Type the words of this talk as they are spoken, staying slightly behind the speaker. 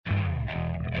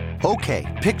Okay,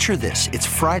 picture this. It's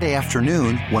Friday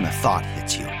afternoon when a thought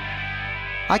hits you.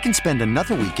 I can spend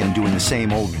another weekend doing the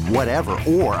same old whatever,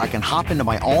 or I can hop into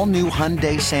my all-new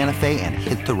Hyundai Santa Fe and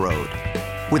hit the road.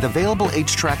 With available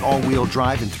H-Track all-wheel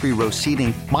drive and 3-row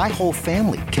seating, my whole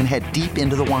family can head deep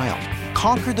into the wild.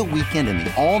 Conquer the weekend in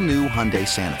the all-new Hyundai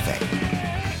Santa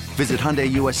Fe. Visit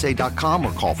HyundaiUSA.com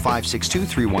or call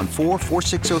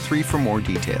 562-314-4603 for more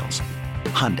details.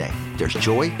 Hyundai, there's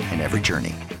joy in every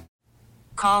journey.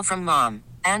 Call from mom.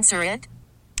 Answer it.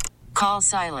 Call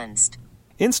silenced.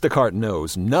 Instacart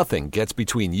knows nothing gets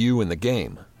between you and the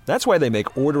game. That's why they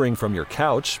make ordering from your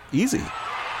couch easy.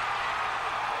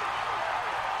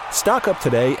 Stock up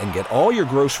today and get all your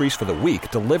groceries for the week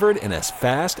delivered in as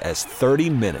fast as 30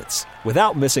 minutes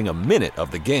without missing a minute of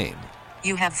the game.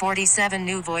 You have 47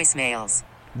 new voicemails.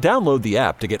 Download the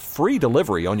app to get free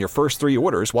delivery on your first 3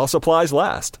 orders while supplies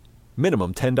last.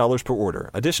 Minimum $10 per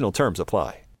order. Additional terms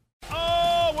apply.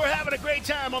 A great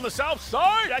time on the south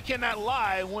side. I cannot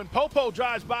lie. When Popo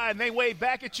drives by and they wave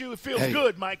back at you, it feels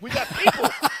good, Mike. We got people.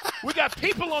 We got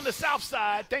people on the south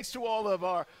side. Thanks to all of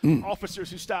our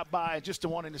officers who stopped by and just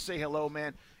wanting to say hello,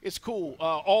 man. It's cool.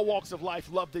 All walks of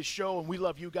life love this show, and we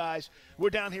love you guys. We're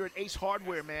down here at Ace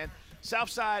Hardware, man.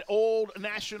 Southside Old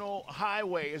National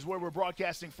Highway is where we're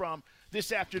broadcasting from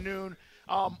this afternoon.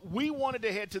 We wanted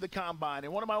to head to the Combine,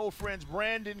 and one of my old friends,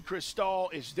 Brandon Cristal,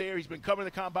 is there. He's been covering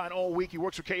the Combine all week. He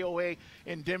works for KOA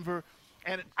in Denver.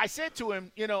 And I said to him,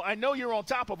 I know you're on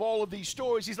top of all of these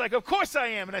stories. He's like, of course I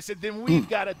am. And I said, then we've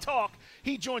got to talk.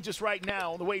 He joins us right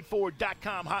now on the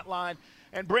WadeForward.com hotline.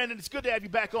 And, Brandon, it's good to have you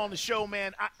back on the show,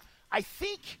 man. I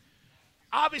think,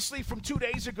 obviously, from 2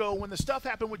 days ago when the stuff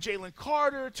happened with Jalen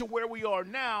Carter to where we are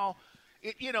now,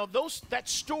 that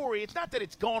story, it's not that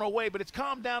it's gone away, but it's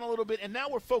calmed down a little bit, and now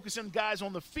we're focusing guys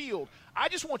on the field. I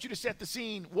just want you to set the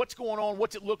scene. What's going on?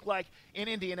 What's it look like in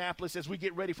Indianapolis as we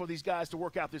get ready for these guys to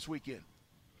work out this weekend?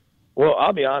 Well,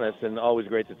 I'll be honest, and always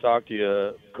great to talk to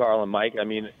you, Carl and Mike. I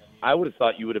mean, I would have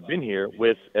thought you would have been here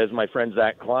with, as my friend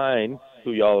Zach Klein,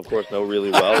 who y'all, of course, know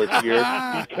really well, is here,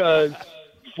 because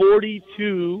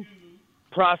 42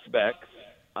 prospects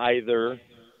either –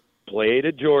 played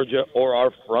at Georgia or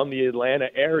are from the Atlanta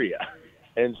area.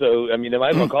 And so, I mean, they might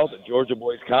as well call it the Georgia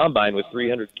Boys Combine with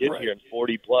 300 kids here and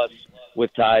 40-plus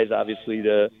with ties, obviously,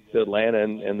 to Atlanta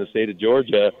and the state of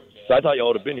Georgia. So I thought y'all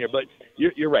would have been here. But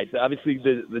you're right. Obviously,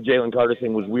 the Jalen Carter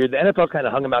thing was weird. The NFL kind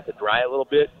of hung him out to dry a little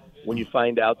bit when you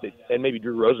find out that, and maybe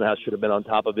Drew Rosenhaus should have been on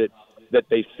top of it, that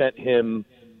they sent him,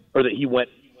 or that he went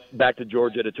back to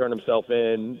Georgia to turn himself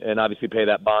in and obviously pay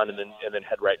that bond and then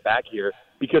head right back here,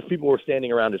 because people were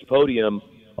standing around his podium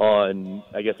on,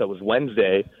 I guess that was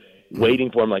Wednesday,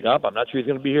 waiting for him like, I'm not sure he's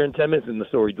going to be here in 10 minutes. And the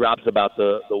story drops about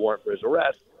the warrant for his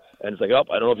arrest. And it's like, I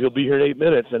don't know if he'll be here in 8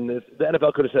 minutes. And the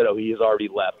NFL could have said, he has already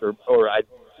left.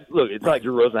 Look, it's not like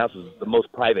Drew Rosenhaus is the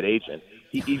most private agent.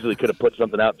 He easily could have put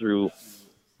something out through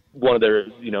one of their,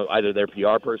 either their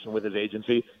PR person with his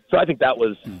agency. So I think that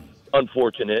was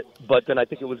unfortunate, but then I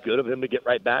think it was good of him to get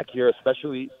right back here,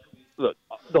 especially, look,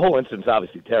 the whole incident's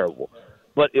obviously terrible,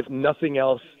 but if nothing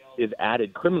else is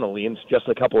added criminally and it's just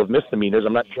a couple of misdemeanors,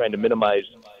 I'm not trying to minimize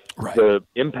the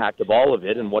impact of all of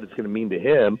it and what it's going to mean to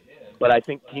him, but I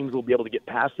think teams will be able to get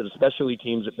past it, especially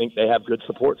teams that think they have good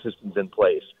support systems in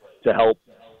place to help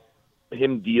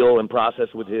him deal and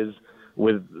process with the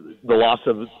loss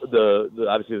of the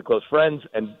obviously the close friends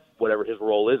and whatever his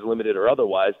role is, limited or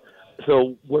otherwise.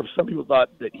 So where some people thought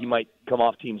that he might come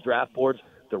off teams' draft boards,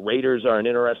 the Raiders are an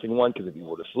interesting one because if he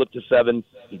were to slip to 7,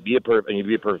 he'd be a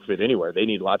perfect fit anywhere. They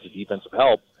need lots of defensive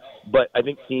help. But I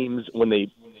think teams, when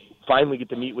they finally get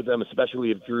to meet with them, especially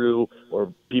if Drew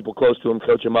or people close to him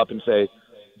coach him up and say,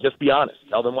 just be honest.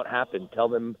 Tell them what happened. Tell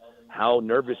them how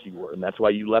nervous you were, and that's why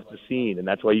you left the scene, and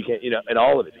that's why you can't, and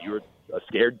all of it. You were a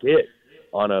scared kid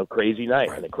on a crazy night,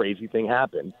 and a crazy thing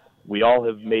happened. We all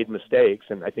have made mistakes,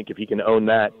 and I think if he can own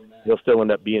that, he'll still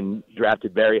end up being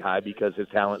drafted very high because his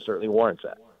talent certainly warrants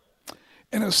that.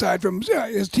 And aside from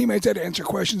his teammates had to answer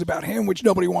questions about him, which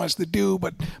nobody wants to do,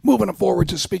 but moving forward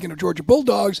to speaking of Georgia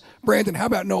Bulldogs, Brandon, how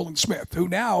about Nolan Smith, who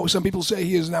now some people say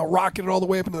he is now rocketed all the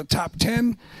way up into the top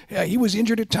 10. He was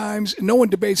injured at times. No one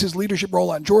debates his leadership role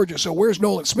on Georgia. So where's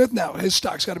Nolan Smith now? His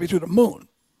stock's got to be through the moon.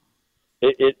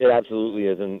 It absolutely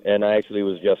is. And I actually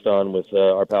was just on with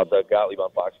our pal Doug Gottlieb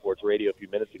on Fox Sports Radio a few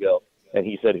minutes ago, and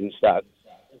he said whose stock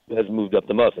has moved up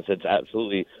the most. I said, it's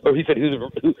absolutely. Or he said,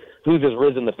 who's has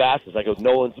risen the fastest? I go,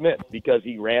 Nolan Smith, because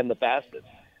he ran the fastest.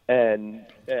 And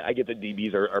I get that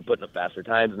DBs are putting up faster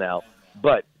times now.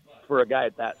 But for a guy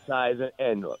at that size,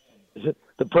 and look,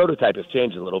 the prototype has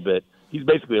changed a little bit. He's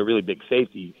basically a really big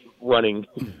safety running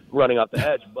off the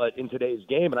edge. But in today's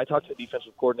game, and I talked to a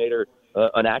defensive coordinator,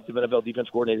 an active NFL defense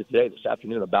coordinator today, this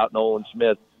afternoon, about Nolan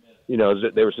Smith. You know,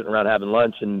 they were sitting around having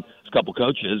lunch, and a couple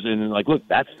coaches, and like, look,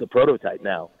 that's the prototype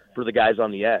now for the guys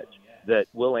on the edge, that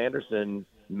Will Anderson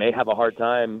may have a hard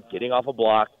time getting off a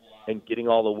block and getting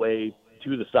all the way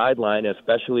to the sideline,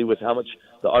 especially with how much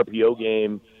the RPO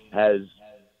game has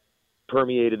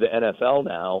permeated the NFL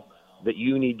now, that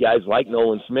you need guys like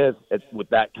Nolan Smith with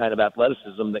that kind of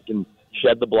athleticism that can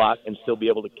shed the block and still be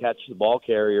able to catch the ball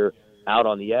carrier out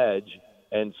on the edge.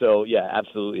 And so, yeah,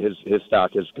 absolutely, his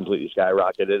stock has completely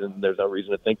skyrocketed, and there's no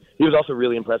reason to think. He was also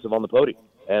really impressive on the podium,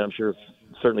 and I'm sure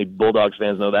certainly Bulldogs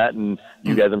fans know that, and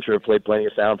you guys, I'm sure, have played plenty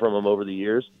of sound from him over the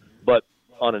years. But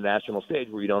on a national stage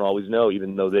where you don't always know,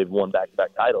 even though they've won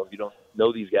back-to-back titles, you don't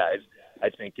know these guys. I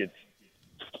think it's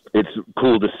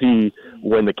cool to see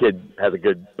when the kid has a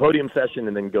good podium session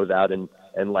and then goes out and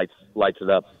lights it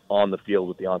up on the field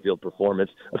with the on-field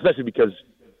performance, especially because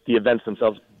the events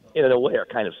themselves, in a way, are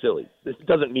kind of silly. This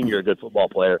doesn't mean you're a good football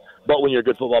player, but when you're a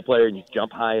good football player and you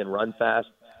jump high and run fast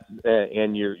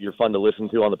and you're fun to listen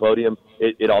to on the podium,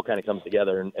 it all kind of comes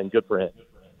together, and good for him.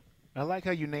 I like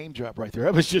how you name drop right there.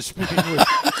 I was just speaking with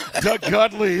Doug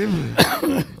Gottlieb.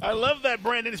 I love that,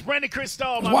 Brandon. It's Brandon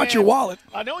Cristal. Watch your wallet.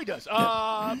 I know he does.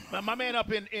 My man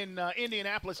up in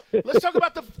Indianapolis. Let's talk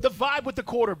about the vibe with the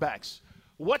quarterbacks.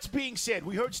 What's being said?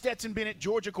 We heard Stetson Bennett,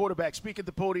 Georgia quarterback, speak at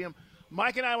the podium.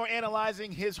 Mike and I were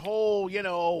analyzing his whole,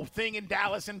 thing in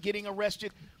Dallas and getting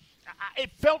arrested.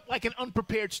 It felt like an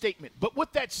unprepared statement. But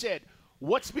with that said,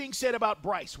 what's being said about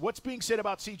Bryce? What's being said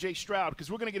about C.J. Stroud?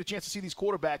 Because we're going to get a chance to see these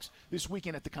quarterbacks this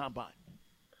weekend at the Combine.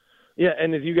 Yeah,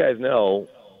 and as you guys know,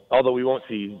 although we won't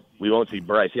see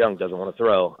Bryce Young doesn't want to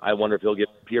throw, I wonder if he'll get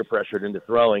peer pressured into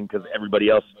throwing because everybody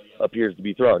else appears to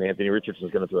be throwing. Anthony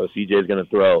Richardson's going to throw, C.J. is going to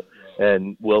throw,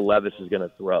 and Will Levis is going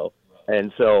to throw.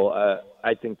 And so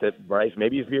I think that Bryce,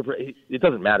 maybe he's peer pressured. It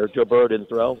doesn't matter. Joe Burrow didn't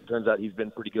throw. Turns out he's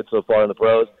been pretty good so far in the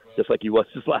pros, just like he was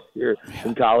just last year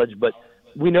in college. But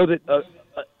we know that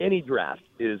any draft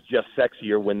is just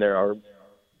sexier when there are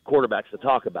quarterbacks to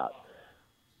talk about.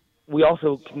 We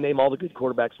also can name all the good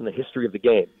quarterbacks in the history of the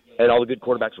game and all the good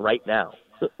quarterbacks right now,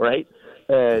 right?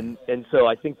 And so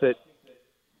I think that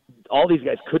all these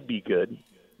guys could be good.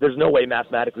 There's no way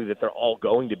mathematically that they're all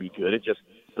going to be good. It just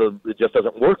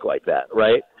doesn't work like that,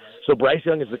 right? So Bryce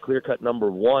Young is the clear-cut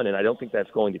number one, and I don't think that's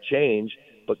going to change.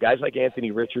 But guys like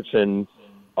Anthony Richardson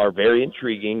are very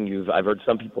intriguing. I've heard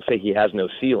some people say he has no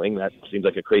ceiling. That seems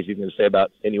like a crazy thing to say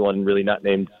about anyone really not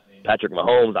named Patrick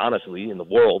Mahomes, honestly, in the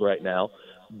world right now.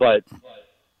 But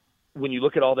when you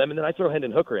look at all them, and then I throw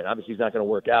Hendon Hooker in. Obviously, he's not going to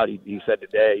work out. He said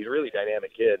today he's a really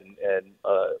dynamic kid and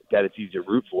guy that's easy to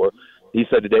root for. He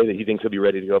said today that he thinks he'll be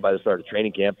ready to go by the start of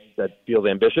training camp. That feels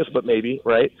ambitious, but maybe,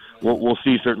 right? We'll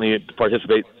see. Certainly,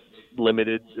 participate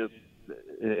limited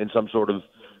in some sort of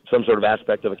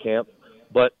aspect of a camp.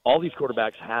 But all these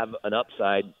quarterbacks have an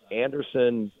upside.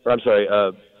 Richardson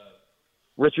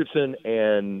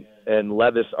and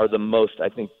Levis are the most. I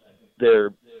think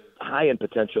their high-end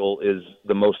potential is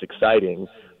the most exciting.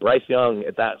 Bryce Young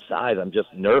at that size, I'm just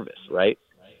nervous, right?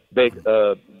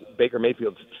 Baker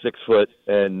Mayfield's 6 foot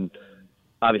and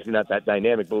obviously not that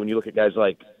dynamic, but when you look at guys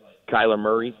like Kyler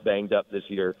Murray, banged up this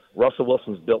year, Russell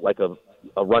Wilson's built like a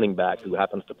running back who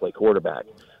happens to play quarterback,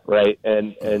 right?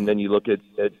 And then you look at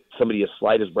somebody as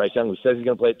slight as Bryce Young who says he's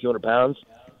going to play at 200 pounds.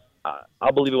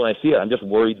 I'll believe it when I see it. I'm just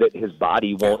worried that his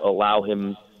body won't allow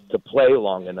him to play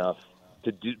long enough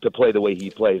to play the way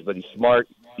he plays. But he's smart,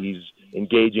 he's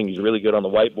engaging, he's really good on the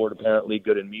whiteboard apparently,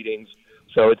 good in meetings.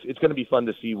 So it's going to be fun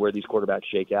to see where these quarterbacks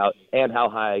shake out and how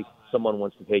high someone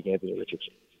wants to take Anthony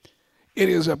Richardson. It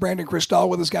is Brandon Cristal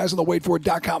with us, guys, on the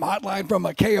waitfor.com hotline from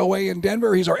KOA in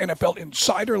Denver. He's our NFL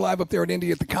insider live up there in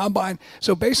Indy at the Combine.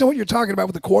 So based on what you're talking about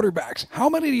with the quarterbacks, how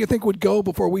many do you think would go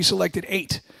before we selected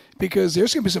 8? Because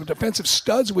there's going to be some defensive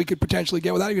studs we could potentially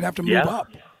get without even having to move up.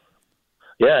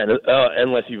 Yeah, and,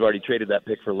 unless you've already traded that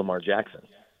pick for Lamar Jackson,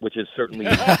 which is certainly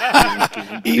being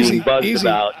buzzed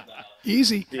about.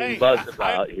 Easy. Being buzzed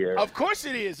about here. Of course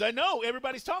it is. I know.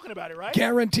 Everybody's talking about it, right?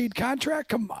 Guaranteed contract?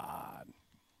 Come on.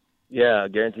 Yeah,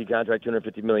 guaranteed contract,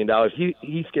 $250 million.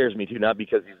 He scares me, too, not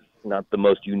because he's not the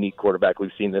most unique quarterback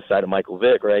we've seen this side of Michael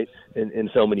Vick, right, in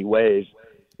so many ways.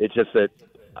 It's just that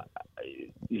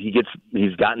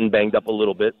he's gotten banged up a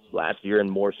little bit last year and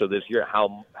more so this year.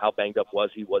 How banged up was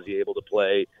he? Was he able to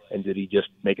play? And did he just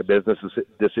make a business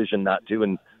decision not to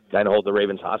and kind of hold the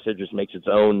Ravens hostage? Just makes its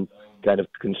own kind of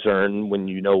concern when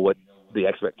you know what the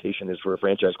expectation is for a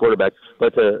franchise quarterback.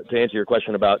 But to answer your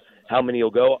question about how many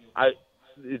will go,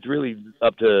 it's really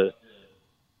up to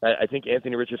I think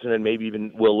Anthony Richardson and maybe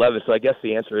even Will Levis. So I guess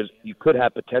the answer is you could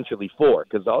have potentially 4,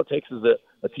 because all it takes is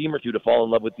a team or two to fall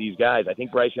in love with these guys. I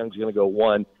think Bryce Young's going to go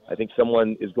 1. I think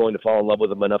someone is going to fall in love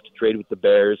with him enough to trade with the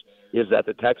Bears. Is that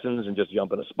the Texans and just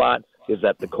jump in a spot? Is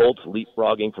that the Colts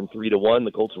leapfrogging from 3 to 1?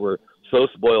 The Colts were so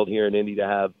spoiled here in Indy to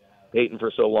have Peyton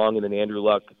for so long and then Andrew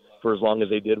Luck for as long as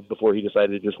they did before he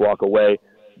decided to just walk away,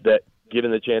 that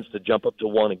given the chance to jump up to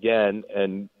 1 again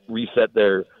and reset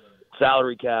their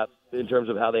salary cap in terms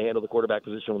of how they handle the quarterback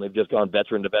position when they've just gone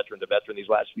veteran to veteran to veteran these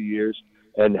last few years,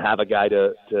 and have a guy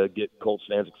to get Colts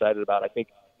fans excited about. I think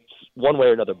one way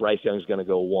or another, Bryce Young's going to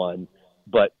go 1.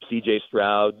 But C.J.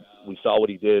 Stroud, we saw what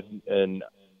he did, and,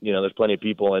 there's plenty of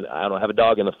people, and I don't have a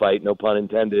dog in the fight, no pun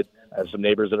intended. I have some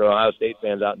neighbors that are Ohio State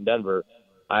fans out in Denver.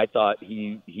 I thought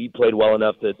he played well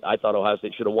enough that I thought Ohio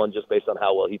State should have won just based on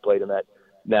how well he played in that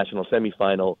national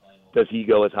semifinal. Does he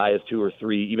go as high as 2 or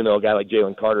 3, even though a guy like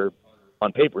Jalen Carter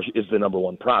on paper is the number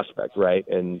 1 prospect, right?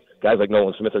 And guys like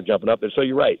Nolan Smith are jumping up there. So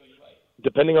you're right.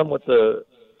 Depending on what the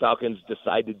Falcons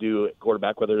decide to do at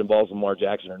quarterback, whether it involves Lamar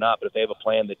Jackson or not, but if they have a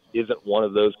plan that isn't one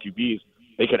of those QBs,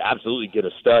 they could absolutely get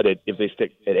a stud if they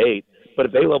stick at 8. But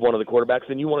if they love one of the quarterbacks,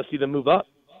 then you want to see them move up.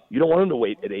 You don't want them to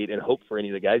wait at 8 and hope for any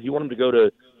of the guys. You want them to go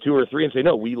to 2 or 3 and say,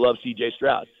 no, we love C.J.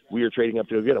 Stroud. We are trading up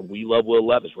to go get him. We love Will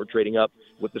Levis. We're trading up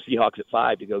with the Seahawks at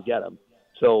 5 to go get him.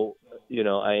 So,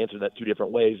 I answered that 2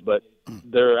 different ways, but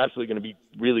there are absolutely going to be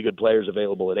really good players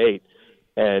available at 8.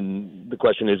 And the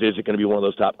question is it going to be one of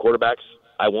those top quarterbacks?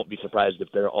 I won't be surprised if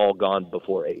they're all gone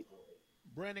before 8.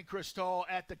 Brandon Krisztal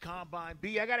at the Combine.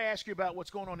 B, I got to ask you about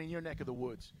what's going on in your neck of the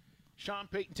woods. Sean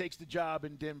Payton takes the job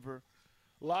in Denver.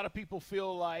 A lot of people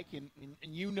feel like, and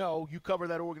you cover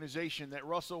that organization, that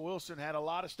Russell Wilson had a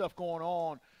lot of stuff going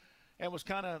on and was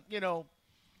kind of,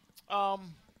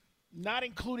 not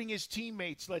including his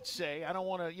teammates, let's say. I don't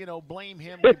want to, blame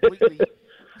him completely,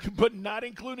 but not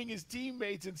including his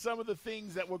teammates in some of the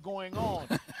things that were going on.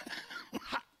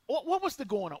 What was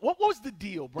going on? What was the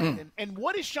deal, Brandon? And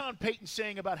what is Sean Payton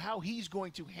saying about how he's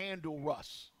going to handle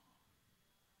Russ?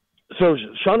 So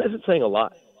Sean isn't saying a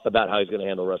lot about how he's going to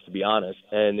handle Russ, to be honest.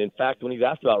 And, in fact, when he's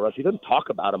asked about Russ, he doesn't talk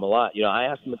about him a lot. I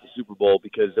asked him at the Super Bowl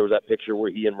because there was that picture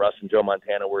where he and Russ and Joe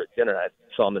Montana were at dinner, and I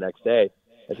saw him the next day.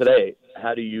 I said, hey,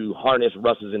 how do you harness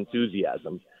Russ's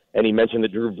enthusiasm? And he mentioned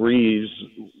that Drew Brees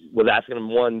was asking him,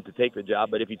 1, to take the job,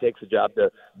 but if he takes the job, to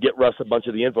get Russ a bunch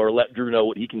of the info or let Drew know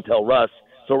what he can tell Russ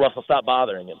so Russ will stop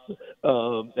bothering him.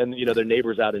 And, they're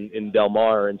neighbors out in Del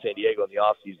Mar and San Diego in the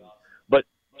offseason. But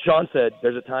Sean said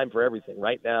there's a time for everything.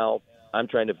 Right now, I'm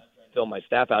trying to fill my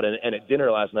staff out. And at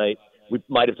dinner last night, we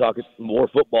might have talked more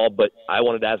football, but I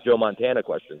wanted to ask Joe Montana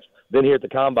questions. Then here at the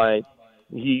Combine,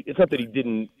 it's not that he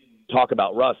didn't talk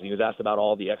about Russ. He was asked about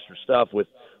all the extra stuff with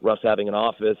Russ having an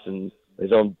office and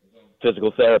his own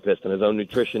physical therapist and his own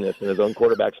nutritionist and his own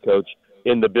quarterback's coach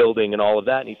in the building and all of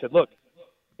that. And he said, look,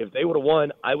 if they would have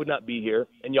won, I would not be here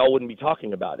and y'all wouldn't be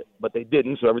talking about it. But they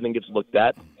didn't, so everything gets looked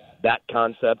at. That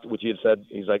concept, which he had said,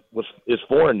 he's like, is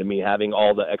foreign to me, having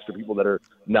all the extra people that are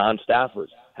non-staffers.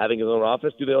 Having his own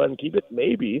office, do they let him keep it?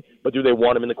 Maybe. But do they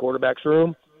want him in the quarterback's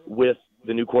room with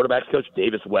the new quarterback's coach,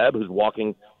 Davis Webb, who's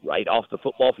walking right off the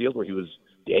football field where he was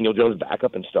Daniel Jones'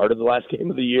 backup and started the last game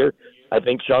of the year? I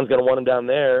think Sean's going to want him down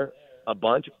there a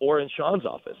bunch, or in Sean's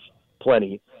office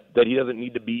plenty, that he doesn't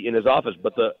need to be in his office.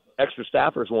 But the extra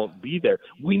staffers won't be there.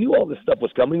 We knew all this stuff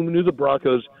was coming. We knew the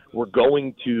Broncos were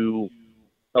going to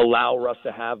allow Russ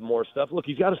to have more stuff. Look,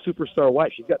 he's got a superstar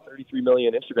wife. She's got 33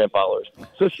 million Instagram followers.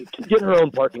 So she can get her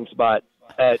own parking spot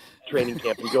at training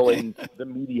camp and go in the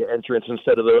media entrance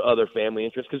instead of the other family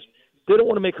entrance, because they don't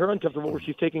want to make her uncomfortable where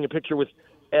she's taking a picture with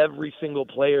every single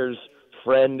player's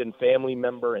friend and family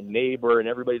member and neighbor and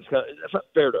everybody. That's not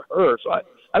fair to her. So I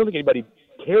don't think anybody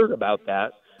cared about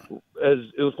that. As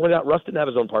it was pointed out, Russ didn't have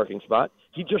his own parking spot.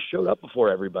 He just showed up before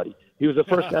everybody. He was the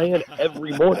first guy in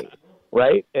every morning,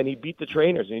 right? And he beat the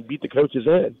trainers and he beat the coaches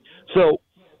in. So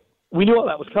we knew all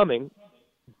that was coming,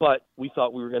 but we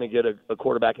thought we were going to get a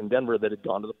quarterback in Denver that had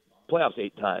gone to the playoffs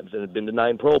 8 times and had been to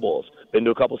 9 Pro Bowls, been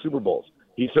to a couple Super Bowls.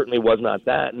 He certainly was not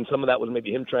that, and some of that was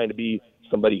maybe him trying to be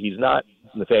somebody he's not,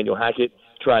 Nathaniel Hackett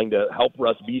trying to help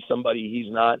Russ be somebody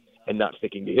he's not and not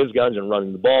sticking to his guns and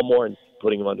running the ball more and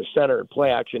putting him under center and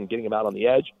play action, getting him out on the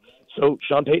edge. So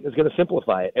Sean Payton is going to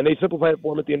simplify it, and they simplified it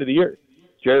for him at the end of the year.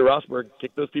 Jerry Rossberg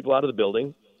kicked those people out of the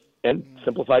building and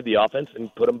simplified the offense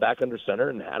and put them back under center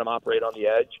and had them operate on the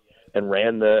edge and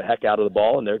ran the heck out of the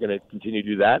ball, and they're going to continue to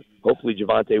do that. Hopefully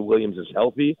Javonte Williams is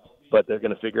healthy, but they're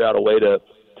going to figure out a way to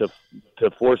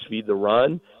force feed the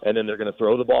run, and then they're going to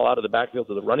throw the ball out of the backfield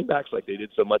to the running backs like they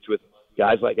did so much with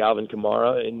guys like Alvin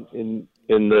Kamara in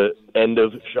the end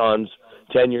of Sean's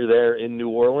tenure there in New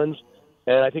Orleans.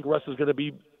 And I think Russ is going to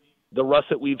be the Russ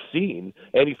that we've seen.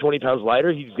 And he's 20 pounds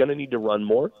lighter. He's going to need to run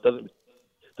more.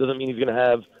 Doesn't mean he's going to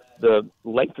have the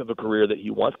length of a career that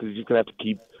he wants, because he's just going to have to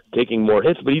keep taking more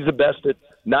hits. But he's the best at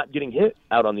not getting hit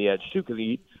out on the edge, too, because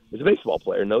he is a baseball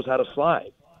player, knows how to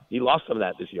slide. He lost some of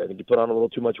that this year. I think he put on a little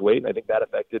too much weight, and I think that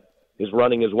affected his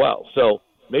running as well. So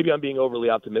maybe I'm being overly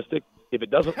optimistic. If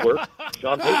it doesn't work,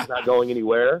 Sean Payton's not going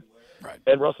anywhere, right,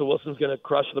 and Russell Wilson's going to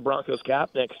crush the Broncos cap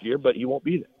next year, but he won't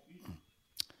be there.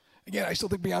 Again, I still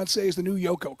think Beyonce is the new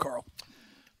Yoko, Carl.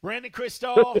 Brandon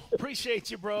Krisztal, appreciate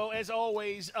you, bro, as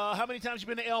always. How many times you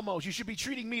been to Elmo's? You should be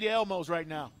treating me to Elmo's right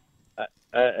now.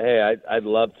 Hey, I'd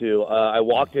love to. I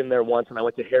walked in there once, and I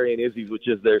went to Harry and Izzy's, which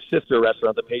is their sister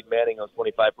restaurant that Peyton Manning owns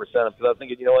 25% of. Because I was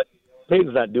thinking, you know what?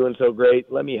 Peyton's not doing so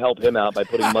great. Let me help him out by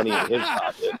putting money in his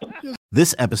pocket.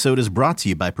 This episode is brought to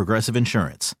you by Progressive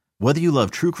Insurance. Whether you love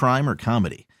true crime or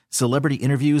comedy, celebrity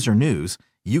interviews or news,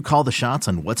 you call the shots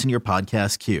on what's in your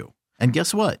podcast queue. And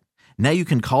guess what? Now you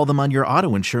can call them on your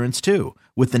auto insurance, too,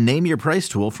 with the Name Your Price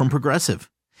tool from Progressive.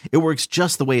 It works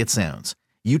just the way it sounds.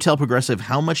 You tell Progressive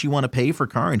how much you want to pay for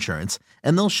car insurance,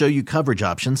 and they'll show you coverage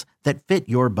options that fit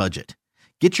your budget.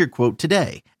 Get your quote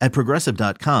today at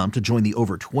Progressive.com to join the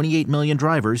over 28 million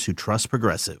drivers who trust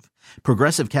Progressive.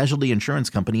 Progressive Casualty Insurance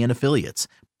Company and Affiliates.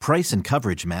 Price and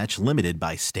coverage match limited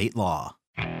by state law.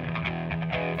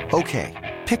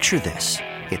 Okay, picture this.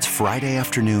 It's Friday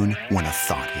afternoon when a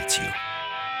thought hits you.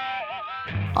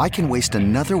 I can waste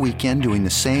another weekend doing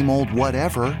the same old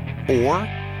whatever, or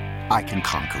I can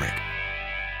conquer it.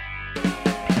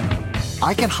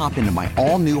 I can hop into my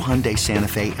all-new Hyundai Santa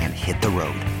Fe and hit the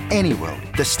road. Any road.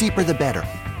 The steeper, the better.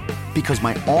 Because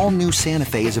my all-new Santa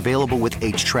Fe is available with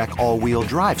H-Track all-wheel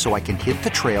drive, so I can hit the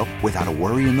trail without a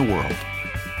worry in the world.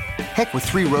 Heck, with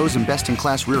 3 rows and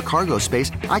best-in-class rear cargo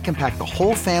space, I can pack the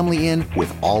whole family in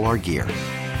with all our gear.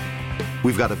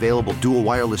 We've got available dual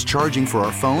wireless charging for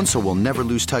our phones, so we'll never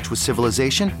lose touch with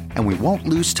civilization, and we won't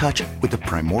lose touch with the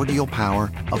primordial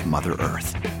power of Mother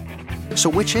Earth. So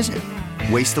which is it?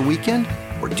 Waste the weekend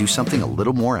or do something a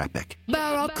little more epic?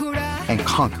 And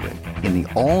conquer it in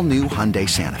the all-new Hyundai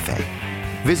Santa Fe.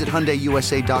 Visit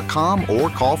HyundaiUSA.com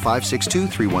or call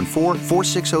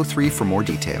 562-314-4603 for more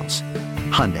details.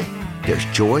 Hyundai, there's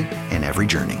joy in every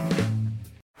journey.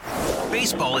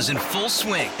 Baseball is in full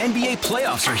swing. NBA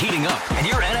playoffs are heating up, and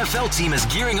your NFL team is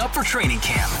gearing up for training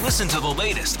camp. Listen to the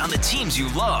latest on the teams you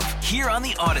love here on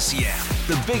the Odyssey app.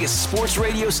 The biggest sports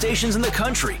radio stations in the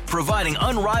country, providing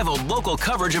unrivaled local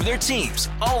coverage of their teams,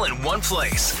 all in one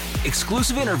place.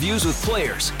 Exclusive interviews with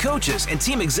players, coaches, and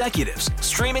team executives,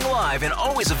 streaming live and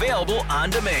always available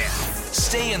on demand.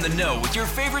 Stay in the know with your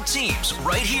favorite teams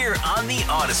right here on the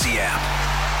Odyssey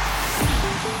app.